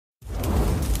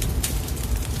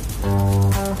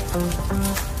Hello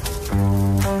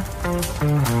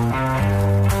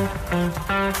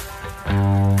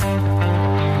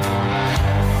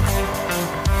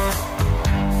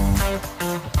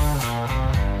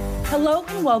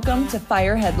and welcome to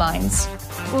Fire Headlines,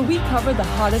 where we cover the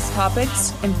hottest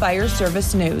topics in fire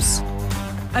service news.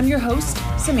 I'm your host,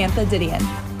 Samantha Didion.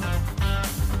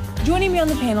 Joining me on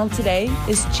the panel today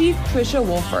is Chief Trisha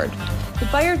Wolford, the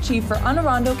Fire Chief for Anne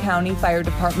Arundel County Fire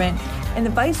Department and the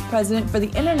Vice President for the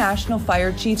International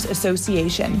Fire Chiefs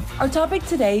Association. Our topic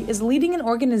today is leading an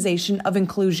organization of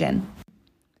inclusion.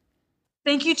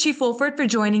 Thank you, Chief Wolford, for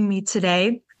joining me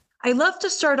today. I'd love to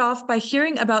start off by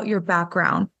hearing about your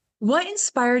background. What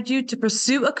inspired you to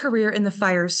pursue a career in the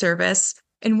fire service,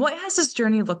 and what has this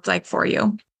journey looked like for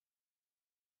you?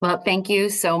 Well, thank you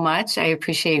so much. I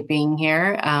appreciate being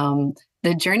here.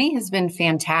 The journey has been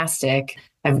fantastic.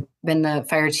 I've been the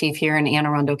fire chief here in Anne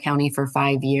Arundel County for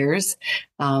 5 years.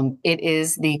 It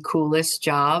is the coolest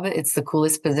job. It's the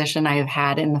coolest position I have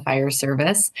had in the fire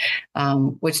service,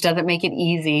 which doesn't make it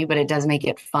easy, but it does make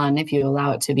it fun if you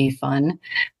allow it to be fun.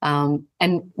 I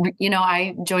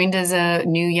joined as a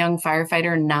new young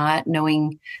firefighter, not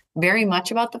knowing very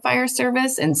much about the fire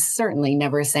service and certainly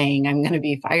never saying I'm going to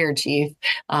be fire chief,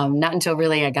 not until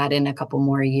really I got in a couple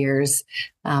more years.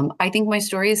 I think my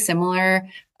story is similar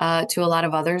to a lot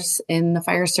of others in the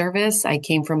fire service. I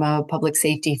came from a public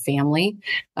safety family.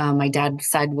 My dad's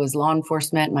side was law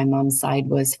enforcement. My mom's side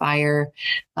was fire.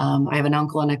 I have an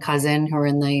uncle and a cousin who are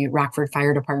in the Rockford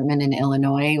Fire Department in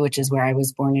Illinois, which is where I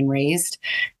was born and raised.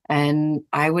 And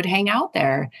I would hang out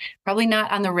there, probably not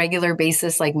on the regular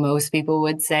basis like most people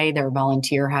would say, their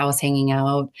volunteer house hanging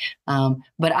out.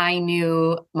 But I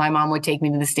knew my mom would take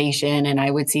me to the station and I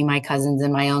would see my cousins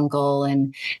and my uncle,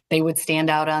 and they would stand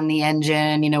out on the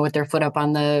engine, with their foot up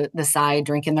on the side,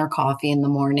 drinking their coffee in the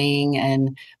morning.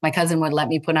 And my cousin would let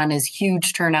me put on his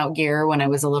huge turnout gear when I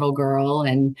was a little girl.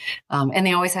 And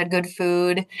they always had good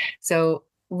food. So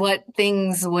what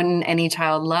things wouldn't any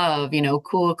child love?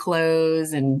 Cool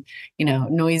clothes and,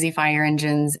 noisy fire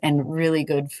engines and really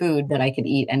good food that I could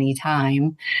eat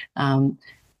anytime.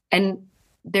 And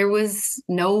there was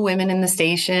no women in the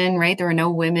station, right? There were no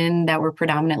women that were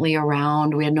predominantly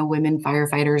around. We had no women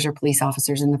firefighters or police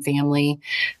officers in the family.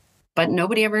 But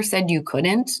nobody ever said you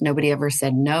couldn't. Nobody ever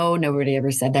said no. Nobody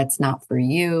ever said that's not for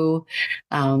you.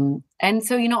 And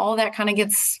so, all that kind of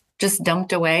gets just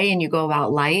dumped away and you go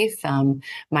about life.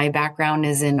 My background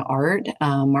is in art,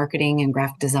 marketing and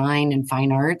graphic design and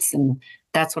fine arts. And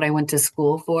that's what I went to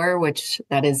school for, which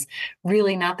that is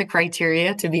really not the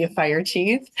criteria to be a fire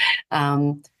chief.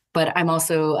 But I'm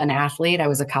also an athlete. I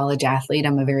was a college athlete.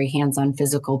 I'm a very hands-on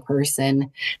physical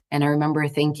person. And I remember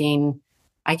thinking,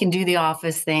 I can do the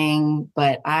office thing,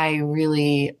 but I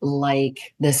really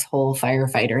like this whole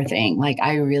firefighter thing. Like,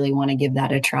 I really want to give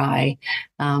that a try.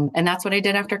 And that's what I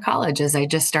did after college is I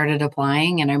just started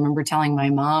applying. And I remember telling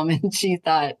my mom and she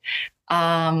thought,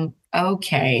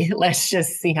 okay, let's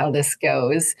just see how this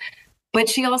goes. But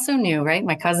she also knew, right?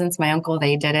 My cousins, my uncle,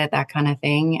 they did it, that kind of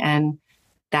thing. And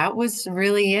that was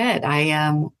really it.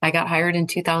 I got hired in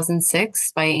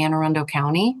 2006 by Anne Arundel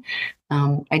County.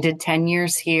 I did 10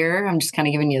 years here. I'm just kind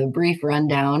of giving you the brief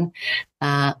rundown.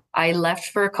 I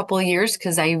left for a couple of years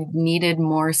because I needed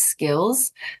more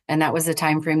skills. And that was the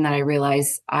time frame that I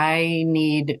realized I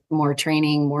need more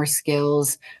training, more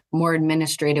skills, more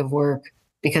administrative work,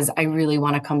 because I really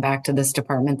want to come back to this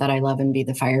department that I love and be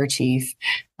the fire chief.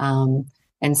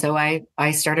 And so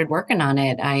I started working on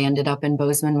it. I ended up in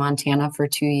Bozeman, Montana for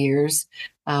 2 years,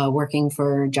 working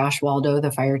for Josh Waldo,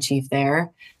 the fire chief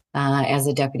there, as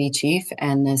a deputy chief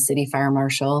and the city fire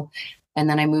marshal. And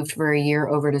then I moved for a year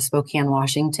over to Spokane,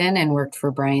 Washington, and worked for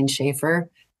Brian Schaefer,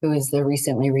 who is the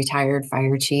recently retired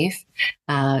fire chief.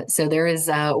 So there is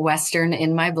Western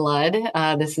in my blood.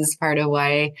 This is part of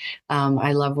why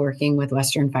I love working with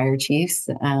Western fire chiefs.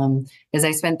 As I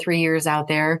spent 3 years out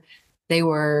there, they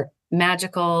were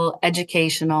magical,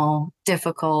 educational,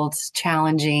 difficult,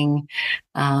 challenging.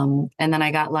 And then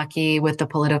I got lucky with the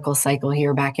political cycle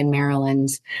here back in Maryland,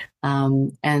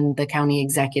 and the county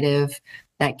executive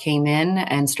that came in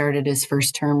and started his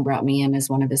first term brought me in as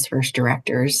one of his first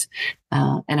directors.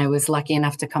 And I was lucky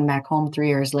enough to come back home 3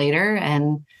 years later.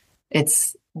 And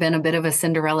it's been a bit of a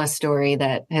Cinderella story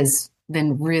that has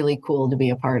been really cool to be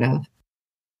a part of.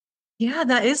 Yeah,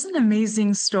 that is an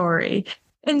amazing story.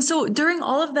 And so during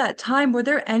all of that time, were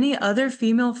there any other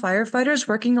female firefighters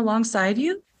working alongside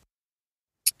you?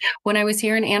 When I was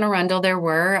here in Anne Arundel, there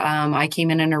were. I came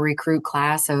in a recruit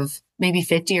class of maybe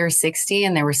 50 or 60,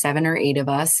 and there were 7 or 8 of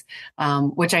us,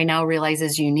 which I now realize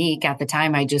is unique. At the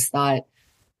time, I just thought,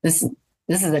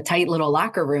 this is a tight little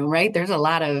locker room, right? There's a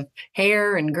lot of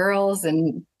hair and girls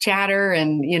and chatter.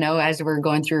 And, as we're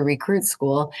going through recruit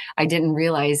school, I didn't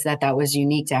realize that that was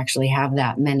unique to actually have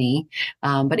that many.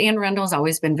 But Anne Arundel's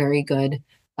always been very good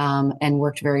and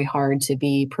worked very hard to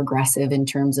be progressive in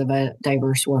terms of a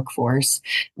diverse workforce.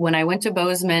 When I went to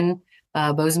Bozeman,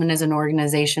 Bozeman is an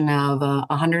organization of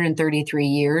 133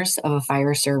 years of a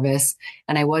fire service,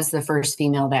 and I was the first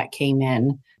female that came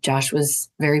in. Josh was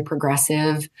very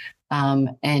progressive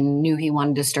and knew he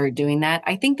wanted to start doing that.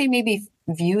 I think they maybe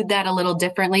viewed that a little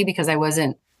differently because I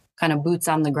wasn't kind of boots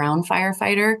on the ground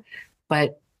firefighter,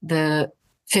 but the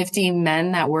 50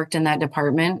 men that worked in that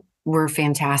department were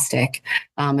fantastic.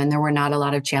 And there were not a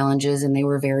lot of challenges, and they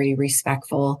were very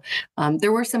respectful.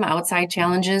 There were some outside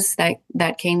challenges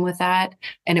that came with that,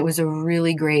 and it was a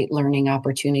really great learning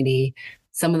opportunity.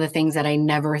 Some of the things that I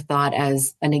never thought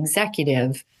as an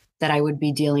executive that I would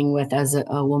be dealing with as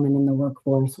a woman in the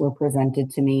workforce were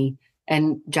presented to me.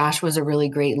 And Josh was a really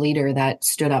great leader that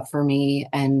stood up for me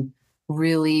and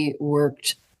really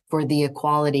worked for the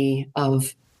equality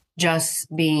of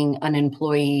just being an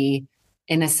employee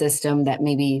in a system that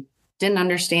maybe didn't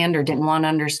understand or didn't want to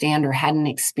understand or hadn't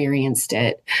experienced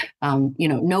it.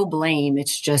 No blame.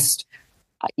 It's just,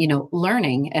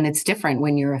 learning. And it's different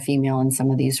when you're a female in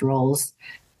some of these roles.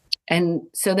 And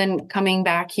so then coming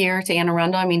back here to Anne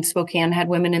Arundel, Spokane had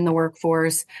women in the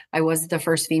workforce. I was the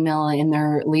first female in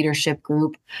their leadership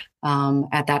group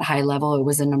at that high level. It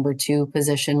was a number 2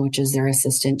 position, which is their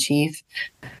assistant chief.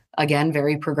 Again,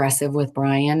 very progressive with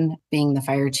Brian being the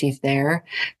fire chief there.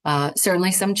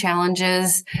 Certainly some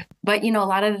challenges, but, a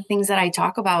lot of the things that I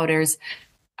talk about is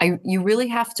you really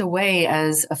have to weigh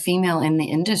as a female in the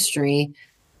industry.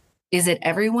 Is it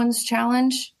everyone's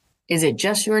challenge? Is it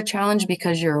just your challenge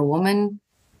because you're a woman?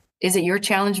 Is it your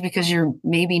challenge because you're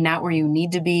maybe not where you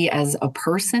need to be as a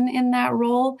person in that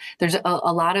role? There's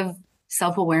a lot of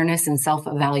self-awareness and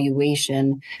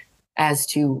self-evaluation as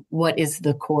to what is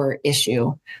the core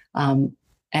issue.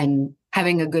 And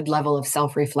having a good level of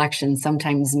self-reflection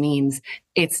sometimes means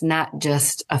it's not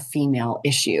just a female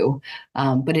issue,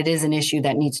 but it is an issue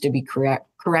that needs to be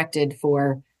corrected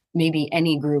for maybe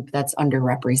any group that's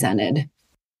underrepresented.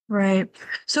 Right.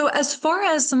 So as far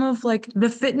as some of the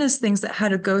fitness things that had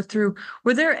to go through,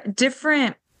 were there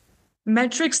different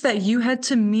metrics that you had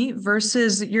to meet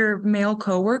versus your male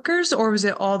coworkers, or was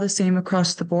it all the same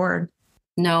across the board?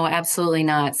 No, absolutely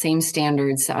not. Same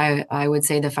standards. I would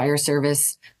say the fire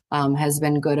service has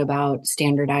been good about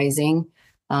standardizing,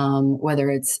 whether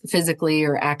it's physically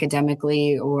or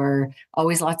academically, or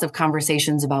always lots of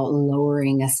conversations about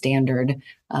lowering a standard.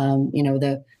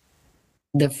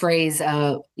 The phrase,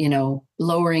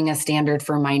 lowering a standard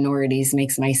for minorities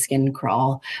makes my skin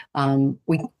crawl.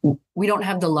 We don't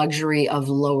have the luxury of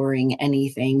lowering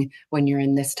anything when you're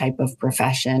in this type of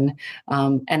profession.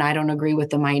 And I don't agree with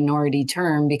the minority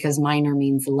term because minor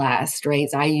means less, right?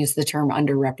 So I use the term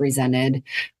underrepresented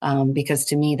because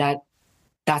to me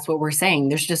that's what we're saying.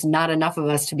 There's just not enough of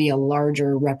us to be a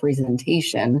larger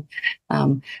representation.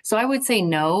 So I would say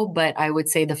no, but I would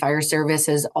say the fire service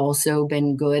has also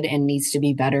been good and needs to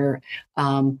be better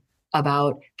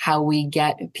about how we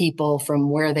get people from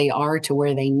where they are to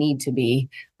where they need to be.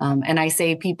 And I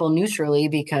say people neutrally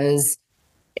because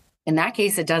in that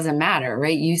case, it doesn't matter,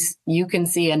 right? You can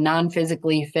see a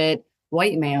non-physically fit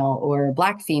white male or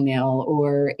Black female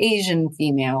or Asian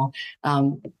female.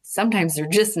 Sometimes they're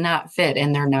just not fit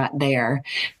and they're not there.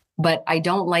 But I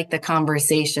don't like the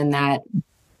conversation that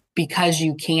because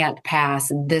you can't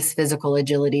pass this physical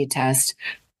agility test,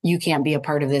 you can't be a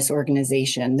part of this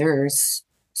organization. There's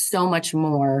so much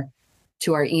more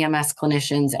to our EMS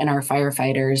clinicians and our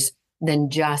firefighters than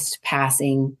just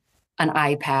passing an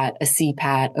IPAT, a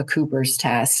CPAT, a Cooper's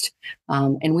test.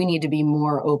 And we need to be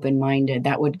more open-minded.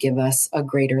 That would give us a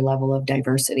greater level of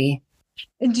diversity.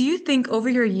 And do you think over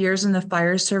your years in the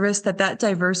fire service that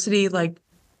diversity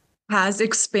has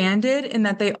expanded and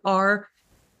that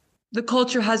the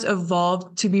culture has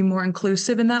evolved to be more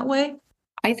inclusive in that way?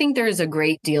 I think there is a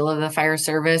great deal of the fire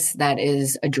service that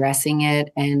is addressing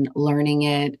it and learning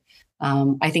it.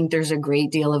 I think there's a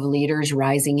great deal of leaders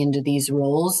rising into these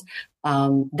roles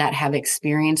that have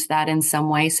experienced that in some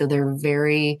way. So they're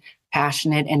very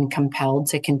passionate and compelled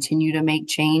to continue to make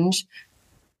change.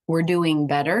 We're doing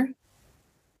better.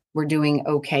 We're doing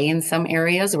okay in some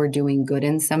areas. We're doing good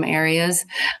in some areas.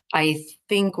 I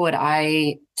think what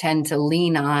I tend to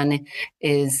lean on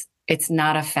is it's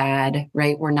not a fad,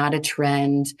 right? We're not a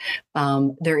trend.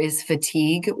 There is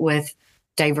fatigue with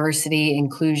diversity,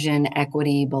 inclusion,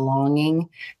 equity, belonging.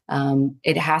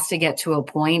 It has to get to a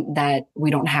point that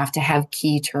we don't have to have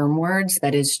key term words.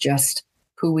 That is just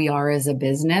who we are as a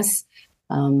business.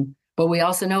 But we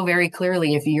also know very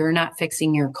clearly, if you're not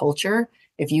fixing your culture,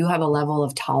 if you have a level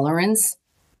of tolerance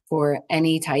for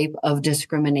any type of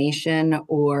discrimination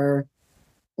or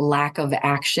lack of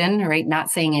action, right? Not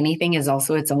saying anything is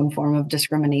also its own form of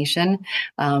discrimination.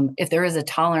 If there is a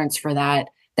tolerance for that,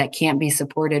 that can't be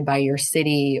supported by your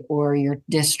city or your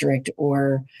district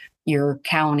or your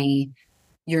county,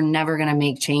 you're never going to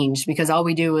make change, because all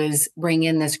we do is bring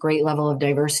in this great level of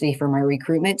diversity from our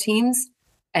recruitment teams.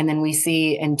 And then we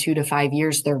see in 2 to 5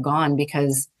 years, they're gone,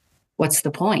 because what's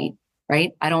the point,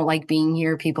 right? I don't like being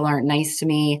here. People aren't nice to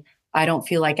me. I don't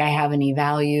feel like I have any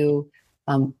value.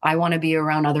 I want to be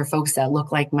around other folks that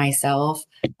look like myself.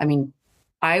 I mean,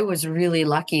 I was really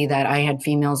lucky that I had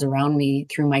females around me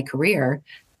through my career.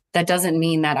 That doesn't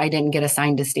mean that I didn't get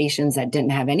assigned to stations that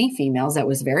didn't have any females. That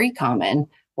was very common.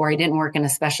 Or I didn't work in a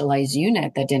specialized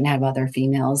unit that didn't have other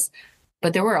females.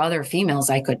 But there were other females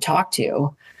I could talk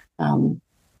to.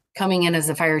 Coming in as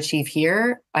a fire chief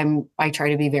here, I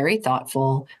try to be very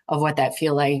thoughtful of what that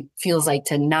feels like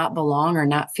to not belong or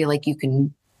not feel like you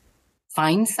can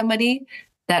find somebody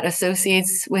that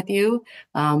associates with you.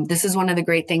 This is one of the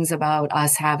great things about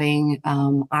us having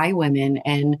IWomen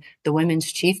and the Women's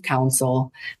Chief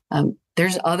Council.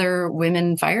 There's other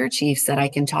women fire chiefs that I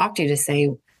can talk to say,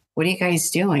 what are you guys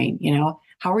doing?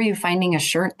 How are you finding a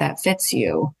shirt that fits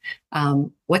you?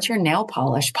 What's your nail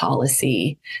polish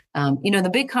policy? The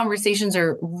big conversations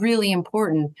are really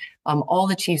important. All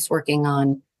the chiefs working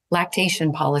on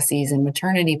lactation policies and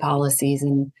maternity policies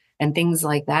and things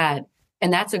like that.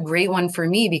 And that's a great one for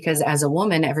me, because as a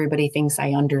woman, everybody thinks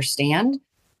I understand,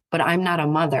 but I'm not a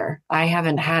mother. I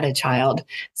haven't had a child.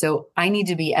 So I need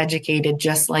to be educated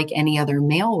just like any other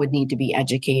male would need to be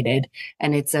educated.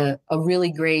 And it's a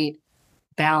really great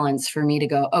balance for me to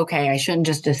go, okay, I shouldn't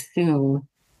just assume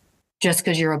just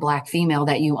because you're a Black female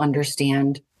that you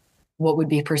understand what would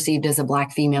be perceived as a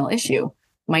Black female issue.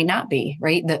 Might not be,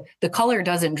 right? The color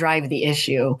doesn't drive the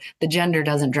issue. The gender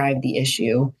doesn't drive the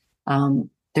issue.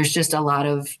 There's just a lot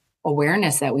of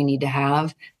awareness that we need to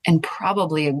have, and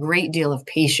probably a great deal of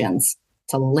patience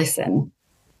to listen.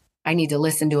 I need to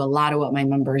listen to a lot of what my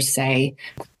members say.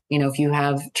 If you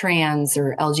have trans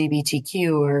or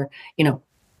LGBTQ or,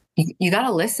 you got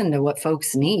to listen to what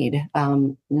folks need,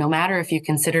 no matter if you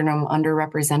consider them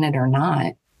underrepresented or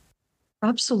not.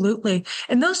 Absolutely.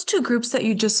 And those two groups that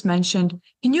you just mentioned,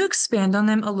 can you expand on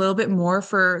them a little bit more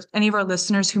for any of our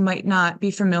listeners who might not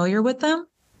be familiar with them?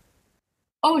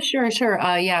 Oh, sure.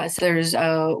 Yeah. So there's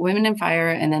Women in Fire,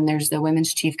 and then there's the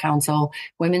Women's Chief Council.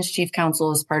 Women's Chief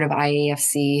Council is part of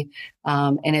IAFC,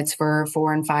 and it's for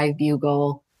 4 and 5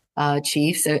 Bugle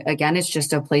chiefs. Again, it's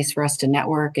just a place for us to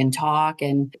network and talk.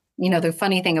 And, the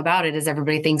funny thing about it is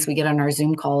everybody thinks we get on our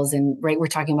Zoom calls and, right, we're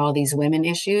talking about all these women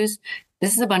issues.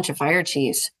 This is a bunch of fire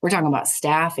chiefs. We're talking about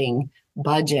staffing,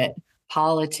 budget,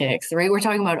 politics, right? We're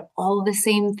talking about all the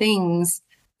same things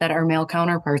that our male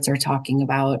counterparts are talking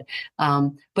about.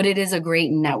 But it is a great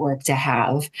network to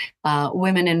have.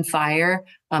 Women in Fire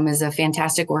is a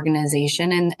fantastic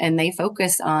organization, and they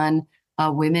focus on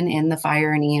women in the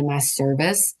fire and EMS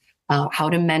service, how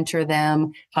to mentor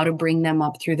them, how to bring them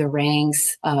up through the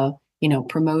ranks,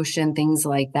 promotion, things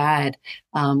like that.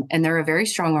 And they're a very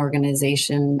strong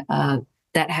organization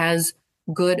that has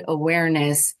good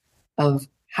awareness of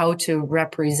how to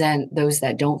represent those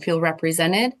that don't feel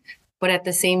represented. But at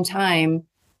the same time,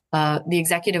 the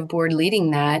executive board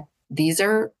leading that, these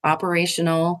are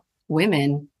operational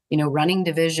women, running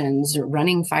divisions,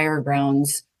 running fire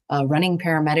grounds, running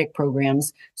paramedic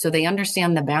programs. So they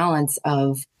understand the balance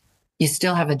of, you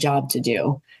still have a job to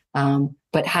do.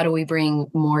 But how do we bring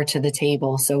more to the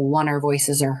table? So 1, our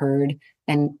voices are heard,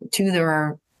 and 2, there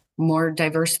are more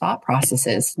diverse thought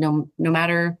processes. No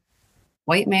matter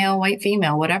white male, white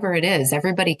female, whatever it is,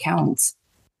 everybody counts.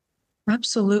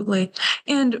 Absolutely.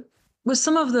 And with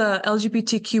some of the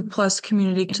LGBTQ plus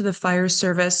community to the fire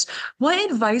service, what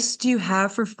advice do you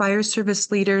have for fire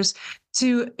service leaders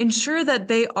to ensure that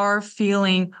they are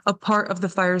feeling a part of the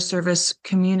fire service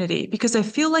community? Because I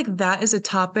feel like that is a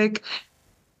topic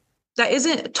that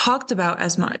isn't talked about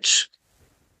as much.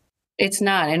 It's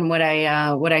not. And what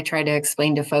I try to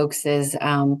explain to folks is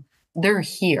they're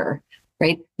here,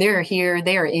 right? They're here.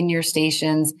 They are in your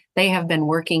stations. They have been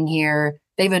working here.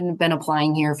 They've been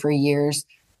applying here for years.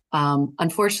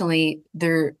 Unfortunately,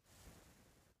 they're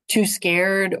too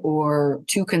scared or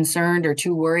too concerned or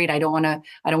too worried. I don't want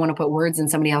to put words in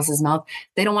somebody else's mouth.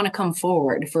 They don't want to come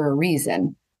forward for a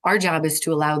reason. Our job is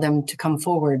to allow them to come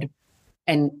forward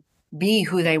and be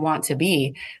who they want to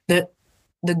be.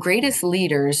 The greatest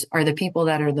leaders are the people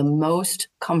that are the most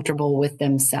comfortable with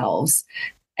themselves.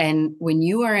 And when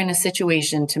you are in a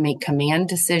situation to make command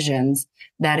decisions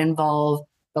that involve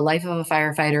the life of a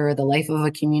firefighter or the life of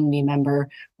a community member,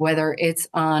 whether it's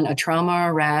on a trauma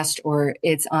arrest or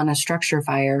it's on a structure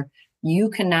fire,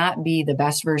 you cannot be the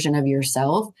best version of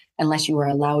yourself unless you are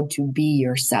allowed to be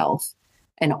yourself.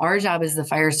 And our job as the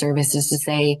fire service is to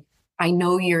say, I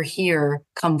know you're here,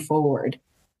 come forward,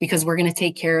 because we're going to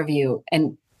take care of you.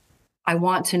 And I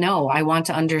want to know, I want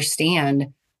to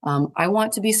understand, I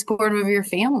want to be supportive of your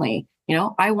family.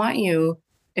 I want you,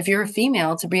 if you're a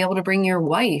female, to be able to bring your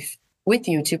wife with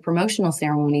you to promotional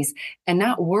ceremonies and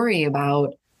not worry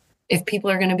about if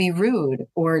people are going to be rude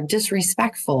or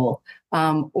disrespectful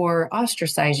or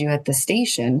ostracize you at the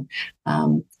station.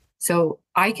 So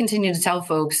I continue to tell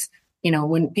folks,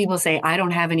 when people say, I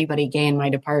don't have anybody gay in my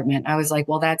department, I was like,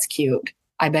 well, that's cute.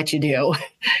 I bet you do.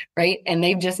 Right. And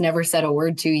they've just never said a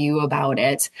word to you about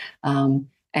it.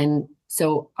 And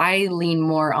so I lean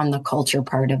more on the culture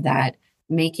part of that,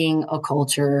 making a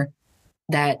culture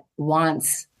that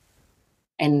wants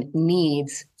and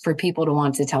needs for people to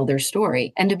want to tell their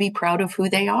story and to be proud of who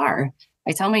they are.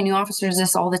 I tell my new officers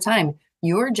this all the time.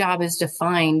 Your job is to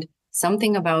find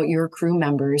something about your crew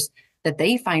members that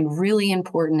they find really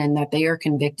important and that they are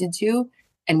convicted to.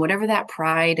 And whatever that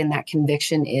pride and that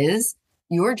conviction is,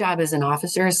 your job as an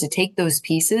officer is to take those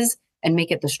pieces and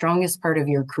make it the strongest part of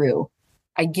your crew.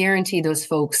 I guarantee those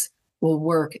folks will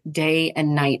work day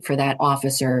and night for that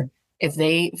officer if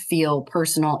they feel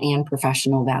personal and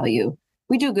professional value.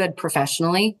 We do good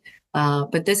professionally,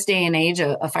 but this day and age,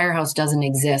 a firehouse doesn't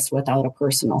exist without a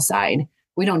personal side.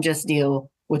 We don't just deal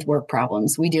with work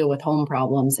problems. We deal with home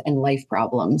problems and life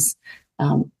problems.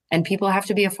 And people have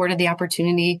to be afforded the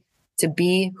opportunity to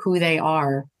be who they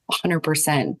are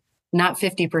 100%, not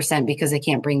 50% because they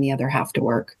can't bring the other half to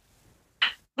work.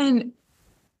 And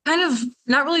kind of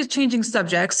not really changing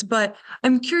subjects, but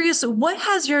I'm curious, what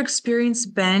has your experience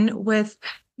been with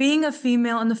being a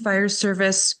female in the fire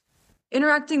service,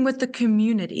 interacting with the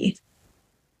community?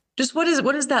 Just what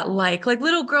is that like? Like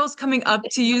little girls coming up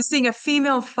to you, seeing a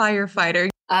female firefighter.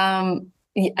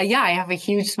 Yeah, I have a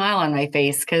huge smile on my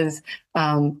face because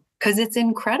it's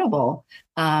incredible.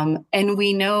 And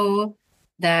we know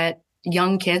that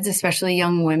young kids, especially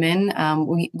young women,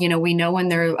 we know when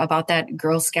they're about that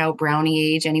Girl Scout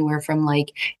brownie age, anywhere from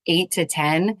like 8 to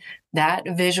 10, that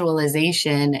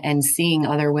visualization and seeing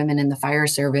other women in the fire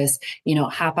service,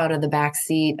 hop out of the back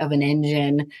seat of an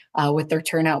engine with their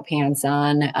turnout pants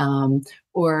on,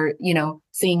 or,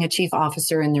 seeing a chief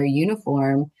officer in their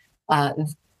uniform,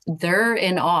 they're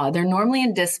in awe. They're normally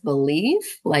in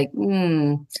disbelief, like,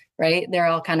 right? They're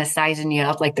all kind of sizing you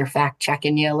up, like they're fact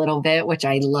checking you a little bit, which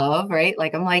I love, right?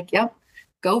 Like, I'm like, yep,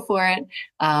 go for it.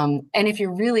 And if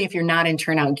you're not in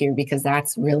turnout gear, because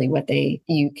that's really what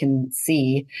you can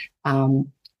see,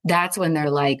 that's when they're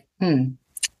like, I'm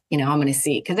going to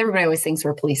see, because everybody always thinks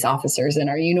we're police officers in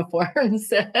our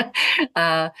uniforms.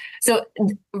 So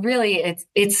really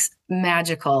it's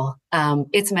magical.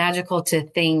 It's magical to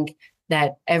think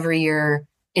that every year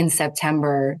in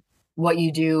September, what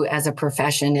you do as a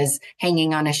profession is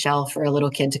hanging on a shelf for a little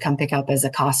kid to come pick up as a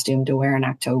costume to wear in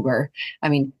October. I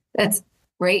mean, that's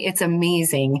right. It's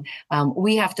amazing.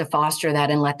 We have to foster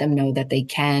that and let them know that they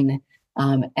can,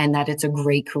 and that it's a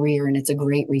great career and it's a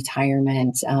great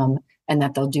retirement, and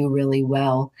that they'll do really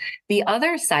well. The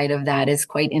other side of that is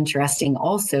quite interesting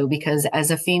also, because as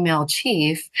a female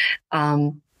chief,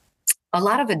 a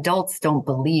lot of adults don't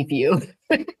believe you,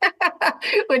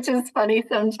 which is funny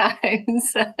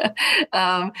sometimes.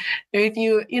 If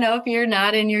you're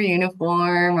not in your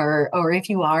uniform or if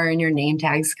you are and your name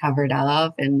tag's covered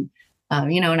up and I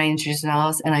introduce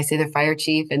themselves and I say they're fire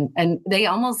chief and they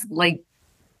almost like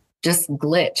just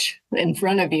glitch in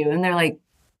front of you. And they're like,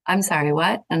 I'm sorry,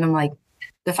 what? And I'm like,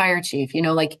 the fire chief,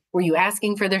 like, were you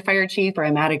asking for their fire chief, or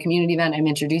I'm at a community event, I'm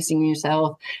introducing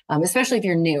yourself, especially if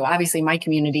you're new. Obviously my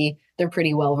community, they're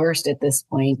pretty well versed at this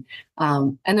point.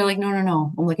 And they're like,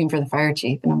 no, I'm looking for the fire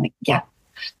chief. And I'm like, yeah,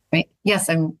 right. Yes,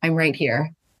 I'm right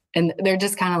here. And they're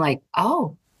just kind of like,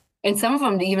 oh, and some of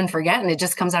them even forget, and it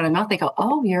just comes out of their mouth. They go,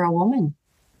 oh, you're a woman.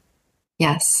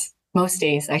 Yes. Most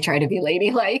days I try to be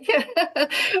ladylike,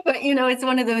 but it's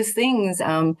one of those things.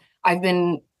 I've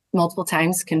been multiple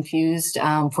times confused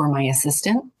for my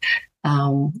assistant.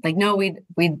 Like, no,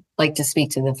 we'd like to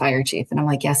speak to the fire chief. And I'm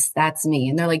like, yes, that's me.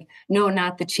 And they're like, no,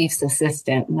 not the chief's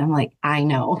assistant. And I'm like, I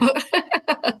know.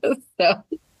 So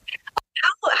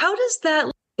how does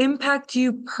that impact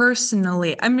you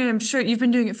personally? I mean, I'm sure you've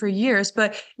been doing it for years,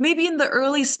 but maybe in the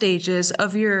early stages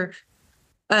of your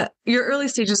early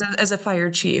stages as a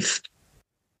fire chief.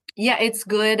 Yeah, it's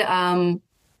good.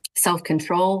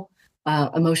 Self-control.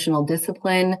 emotional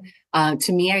discipline.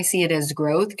 To me, I see it as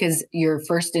growth because your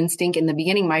first instinct in the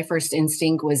beginning, my first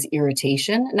instinct was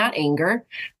irritation, not anger,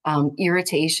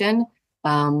 irritation.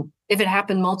 If it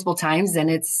happened multiple times, then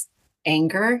it's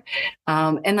anger.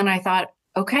 And then I thought,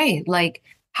 okay, like,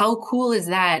 how cool is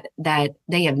that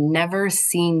they have never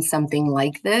seen something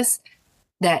like this,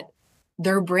 that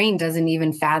their brain doesn't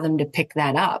even fathom to pick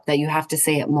that up, that you have to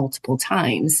say it multiple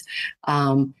times.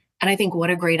 And I think what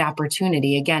a great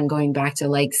opportunity, again, going back to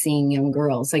like seeing young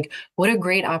girls, like what a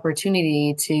great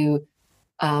opportunity to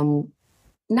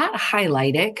not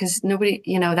highlight it, because nobody,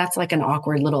 that's like an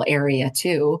awkward little area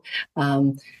too.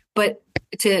 But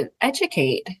to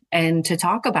educate and to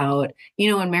talk about,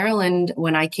 in Maryland,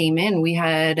 when I came in,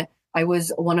 I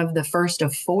was one of the first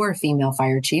of 4 female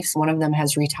fire chiefs. One of them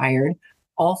has retired,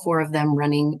 all 4 of them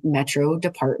running metro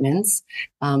departments.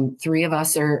 3 of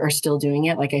us are still doing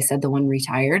it. Like I said, the one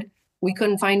retired. We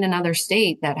couldn't find another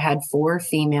state that had 4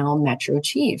 female metro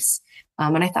chiefs.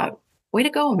 And I thought, way to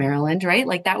go, Maryland, right?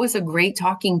 Like that was a great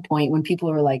talking point when people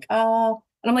were like, oh,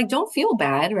 and I'm like, don't feel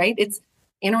bad, right?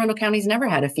 Anne Arundel County's never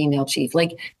had a female chief.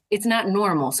 Like it's not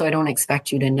normal. So I don't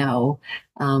expect you to know.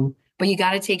 But you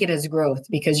got to take it as growth,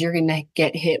 because you're going to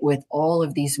get hit with all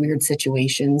of these weird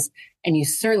situations. And you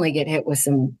certainly get hit with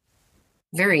some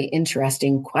very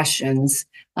interesting questions.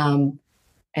 And,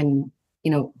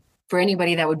 for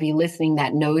anybody that would be listening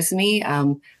that knows me,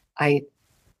 I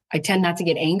tend not to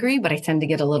get angry, but I tend to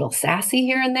get a little sassy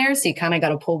here and there. So you kind of got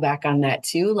to pull back on that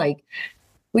too. Like,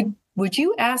 would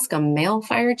you ask a male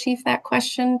fire chief that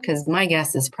question? Because my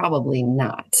guess is probably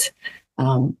not.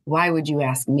 Why would you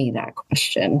ask me that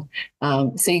question?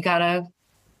 So you got to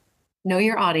know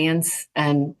your audience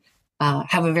and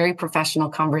have a very professional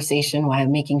conversation while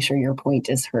making sure your point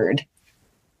is heard.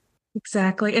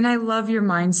 Exactly. And I love your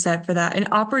mindset for that. An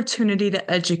opportunity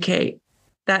to educate.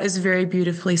 That is very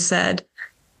beautifully said.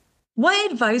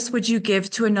 What advice would you give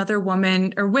to another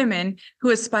woman or women who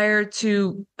aspire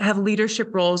to have leadership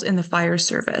roles in the fire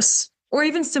service or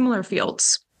even similar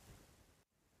fields?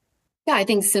 Yeah, I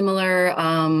think similar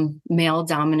male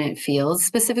dominant fields,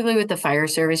 specifically with the fire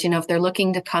service, if they're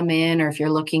looking to come in or if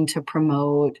you're looking to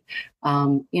promote,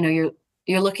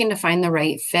 you're looking to find the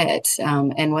right fit.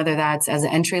 And whether that's as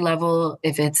an entry level,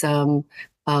 if it's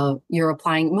you're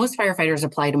applying, most firefighters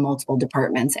apply to multiple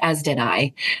departments, as did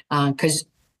I, because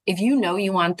if you know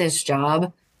you want this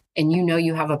job and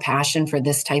you have a passion for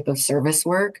this type of service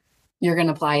work, you're going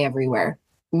to apply everywhere.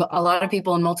 A lot of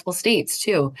people in multiple states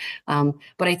too.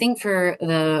 But I think for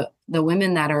the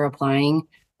women that are applying,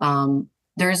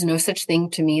 there is no such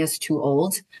thing to me as too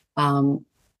old.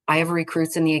 I have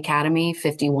recruits in the academy,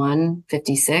 51,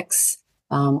 56.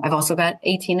 I've also got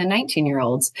 18 and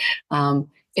 19-year-olds.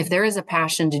 If there is a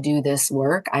passion to do this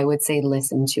work, I would say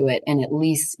listen to it and at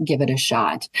least give it a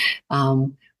shot.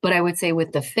 But I would say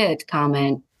with the fit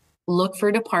comment, look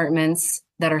for departments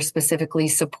that are specifically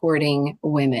supporting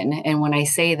women. And when I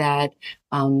say that,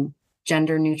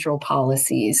 gender neutral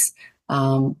policies,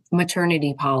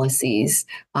 maternity policies,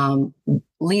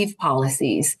 leave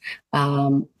policies.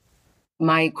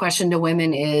 My question to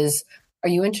women is, are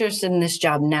you interested in this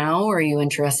job now, or are you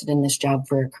interested in this job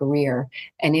for a career?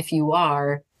 And if you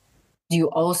are, do you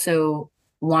also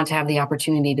want to have the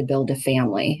opportunity to build a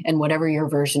family, and whatever your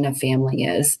version of family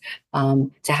is,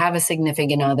 to have a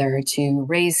significant other, to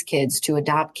raise kids, to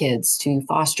adopt kids, to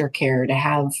foster care, to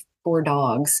have 4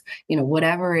 dogs,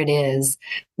 whatever it is,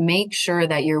 make sure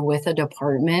that you're with a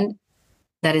department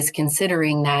that is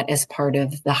considering that as part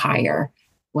of the hire.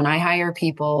 When I hire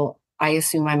people, I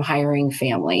assume I'm hiring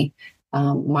family.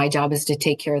 My job is to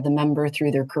take care of the member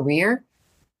through their career,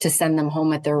 to send them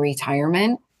home at their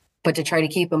retirement, but to try to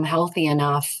keep them healthy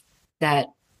enough that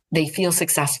they feel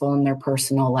successful in their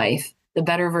personal life. The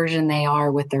better version they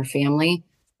are with their family,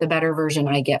 the better version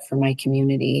I get for my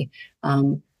community.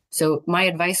 So my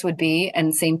advice would be,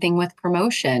 and same thing with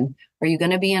promotion, are you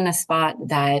going to be in a spot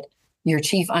that your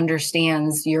chief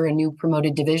understands you're a new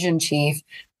promoted division chief,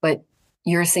 but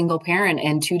you're a single parent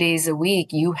and 2 days a week,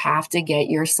 you have to get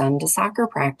your son to soccer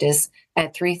practice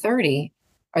at 3:30.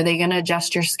 Are they going to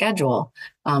adjust your schedule?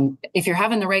 If you're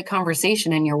having the right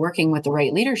conversation and you're working with the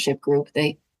right leadership group,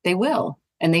 they will,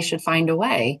 and they should find a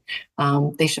way.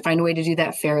 They should find a way to do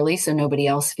that fairly so nobody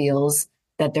else feels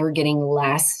that they're getting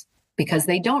less because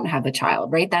they don't have a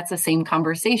child, right? That's the same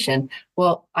conversation.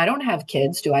 Well, I don't have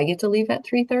kids. Do I get to leave at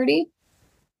 3:30?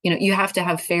 You have to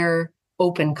have fair,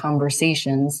 open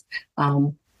conversations.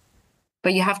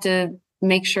 But you have to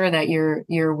make sure that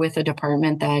you're with a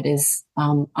department that is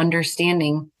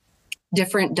understanding.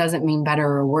 Different doesn't mean better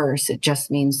or worse. It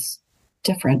just means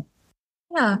different.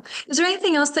 Yeah. Is there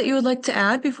anything else that you would like to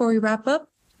add before we wrap up?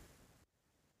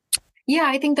 Yeah,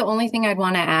 I think the only thing I'd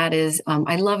want to add is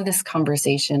I love this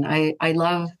conversation. I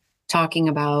love talking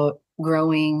about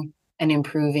growing and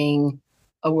improving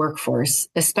a workforce,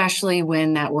 especially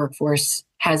when that workforce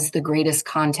has the greatest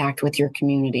contact with your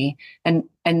community. And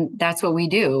that's what we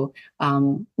do.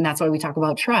 And that's why we talk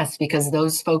about trust, because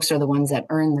those folks are the ones that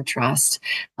earn the trust.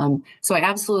 So I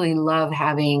absolutely love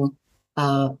having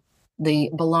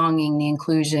the belonging, the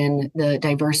inclusion, the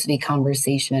diversity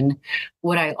conversation.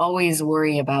 What I always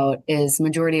worry about is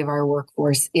majority of our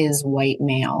workforce is white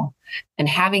male. And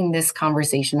having this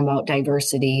conversation about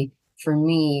diversity for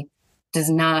me does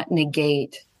not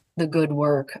negate the good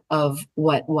work of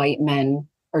what white men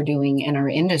are doing in our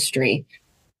industry.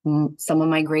 Some of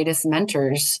my greatest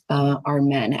mentors are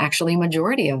men. Actually,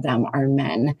 majority of them are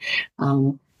men.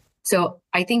 So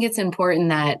I think it's important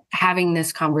that having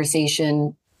this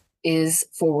conversation is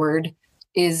forward,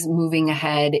 is moving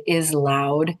ahead, is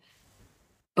loud,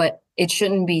 but it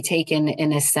shouldn't be taken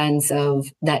in a sense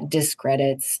of that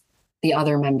discredits the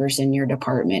other members in your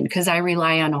department, because I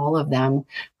rely on all of them.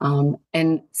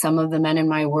 And some of the men in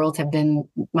my world have been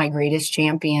my greatest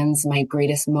champions, my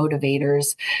greatest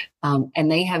motivators.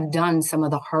 And they have done some of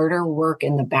the harder work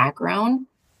in the background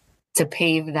to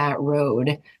pave that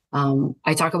road.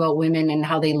 I talk about women and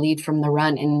how they lead from the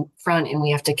run in front, and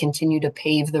we have to continue to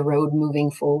pave the road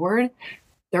moving forward.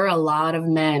 There are a lot of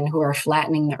men who are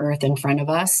flattening the earth in front of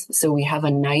us, so we have a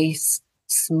nice,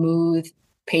 smooth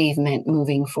pavement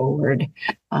moving forward.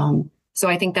 So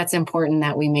I think that's important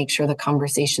that we make sure the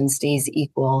conversation stays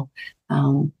equal.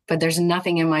 But there's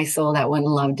nothing in my soul that wouldn't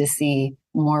love to see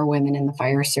more women in the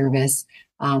fire service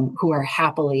who are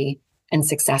happily and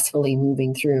successfully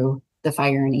moving through the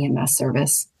fire and EMS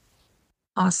service.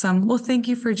 Awesome. Well, thank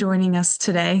you for joining us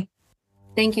today.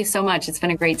 Thank you so much. It's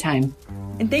been a great time.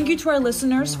 And thank you to our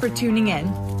listeners for tuning in.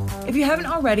 If you haven't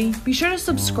already, be sure to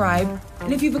subscribe.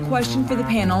 And if you have a question for the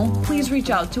panel, please reach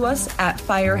out to us at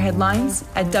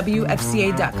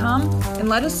fireheadlines@wfca.com and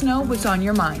let us know what's on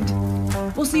your mind.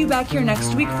 We'll see you back here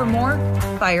next week for more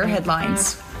Fire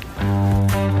Headlines.